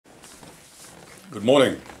Good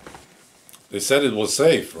morning. They said it was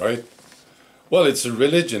safe, right? Well, it's a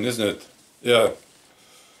religion, isn't it? Yeah.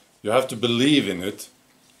 You have to believe in it.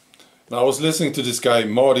 Now, I was listening to this guy,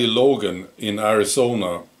 Marty Logan, in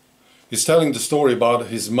Arizona. He's telling the story about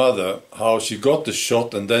his mother, how she got the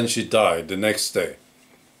shot and then she died the next day.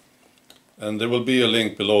 And there will be a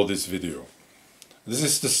link below this video. This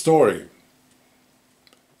is the story.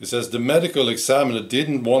 It says the medical examiner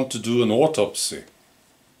didn't want to do an autopsy.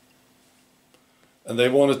 And they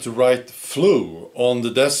wanted to write flu on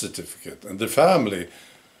the death certificate. And the family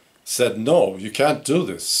said, no, you can't do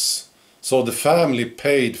this. So the family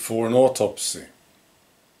paid for an autopsy.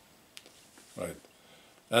 Right.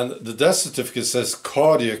 And the death certificate says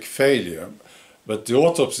cardiac failure. But the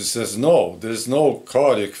autopsy says, no, there's no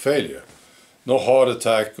cardiac failure. No heart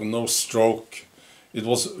attack, no stroke. It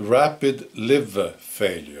was rapid liver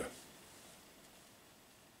failure.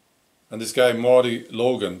 And this guy, Marty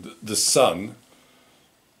Logan, the son,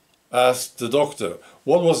 asked the doctor,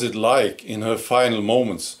 what was it like in her final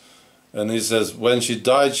moments? And he says, when she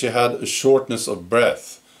died, she had a shortness of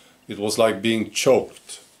breath. It was like being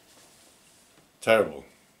choked. Terrible.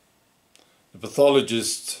 The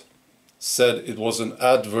pathologist said it was an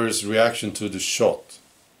adverse reaction to the shot.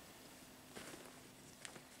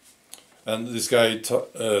 And this guy,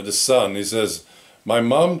 the son, he says, my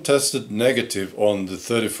mom tested negative on the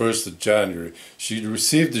 31st of January. She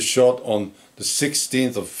received the shot on the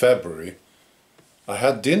 16th of February. I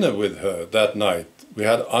had dinner with her that night. We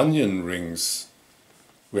had onion rings.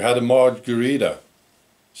 We had a margarita.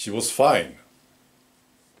 She was fine.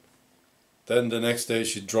 Then the next day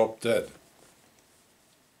she dropped dead.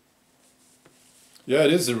 Yeah,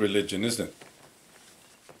 it is a religion, isn't it?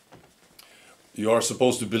 You are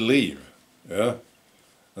supposed to believe, yeah?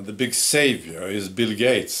 And the big savior is Bill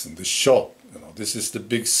Gates and the shot. You know, this is the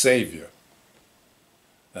big savior.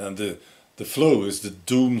 And the flu is the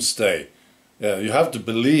doomsday. Yeah, you have to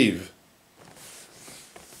believe.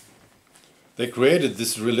 They created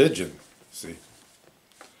this religion, see.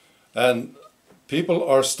 And people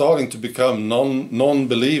are starting to become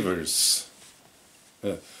non-believers.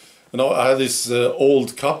 Yeah. You know, I had this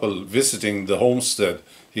old couple visiting the homestead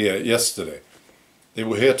here yesterday. They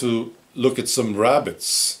were here to look at some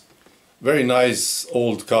rabbits. Very nice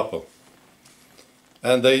old couple.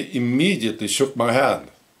 And they immediately shook my hand.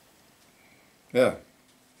 Yeah.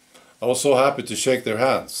 I was so happy to shake their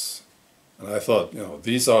hands. And I thought, you know,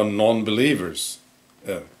 these are non-believers.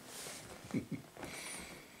 Yeah.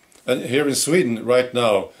 And here in Sweden right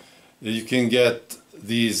now, you can get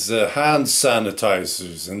these hand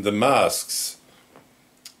sanitizers and the masks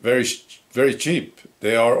very cheap.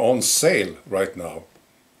 They are on sale right now.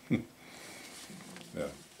 Yeah.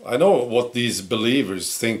 I know what these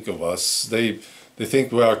believers think of us. They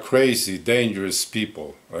think we are crazy, dangerous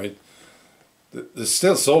people, right? There's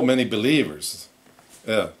still so many believers.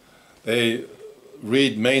 Yeah. They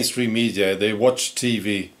read mainstream media, they watch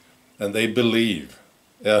TV, and they believe.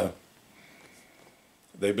 Yeah.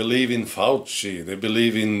 They believe in Fauci, they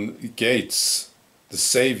believe in Gates, the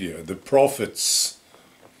savior, the prophets.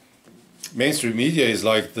 Mainstream media is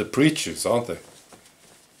like the preachers, aren't they?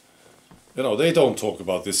 You know, they don't talk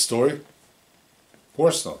about this story. Of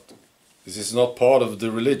course not. This is not part of the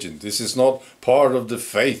religion. This is not part of the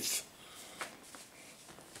faith.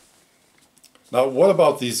 Now, what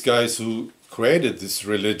about these guys who created this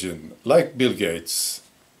religion, like Bill Gates?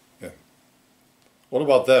 Yeah. What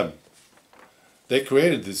about them? They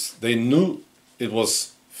created this. They knew it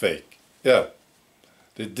was fake. Yeah.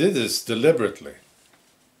 They did this deliberately.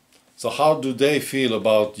 So how do they feel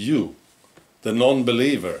about you, the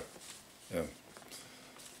non-believer? Yeah.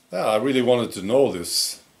 Yeah, I really wanted to know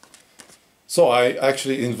this. So I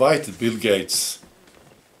actually invited Bill Gates.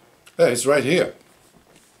 Yeah, he's right here.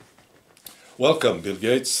 Welcome, Bill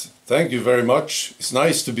Gates. Thank you very much. It's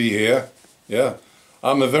nice to be here. Yeah.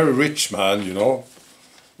 I'm a very rich man, you know.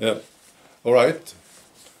 Yeah. All right.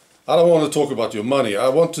 I don't want to talk about your money. I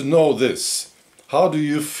want to know this. How do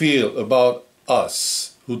you feel about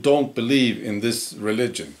us who don't believe in this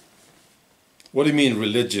religion? What do you mean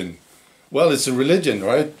religion? Well, it's a religion,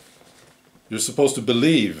 right? You're supposed to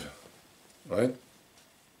believe, right?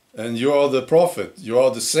 And you are the prophet. You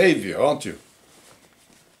are the savior, aren't you?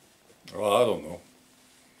 Well, I don't know.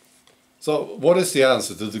 So, what is the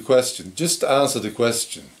answer to the question? Just answer the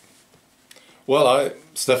question. Well,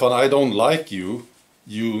 Stefan, I don't like you,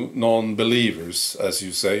 you non-believers, as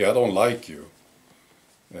you say. I don't like you.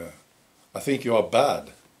 Yeah. I think you are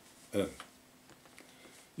bad. Yeah.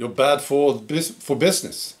 You're bad for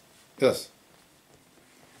business. Yes.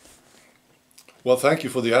 Well, thank you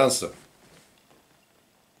for the answer.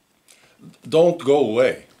 Don't go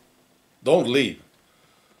away. Don't leave.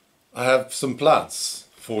 I have some plans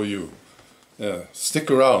for you. Yeah, stick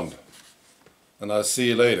around, and I'll see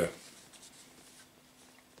you later.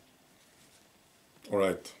 All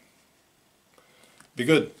right. Be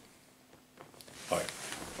good.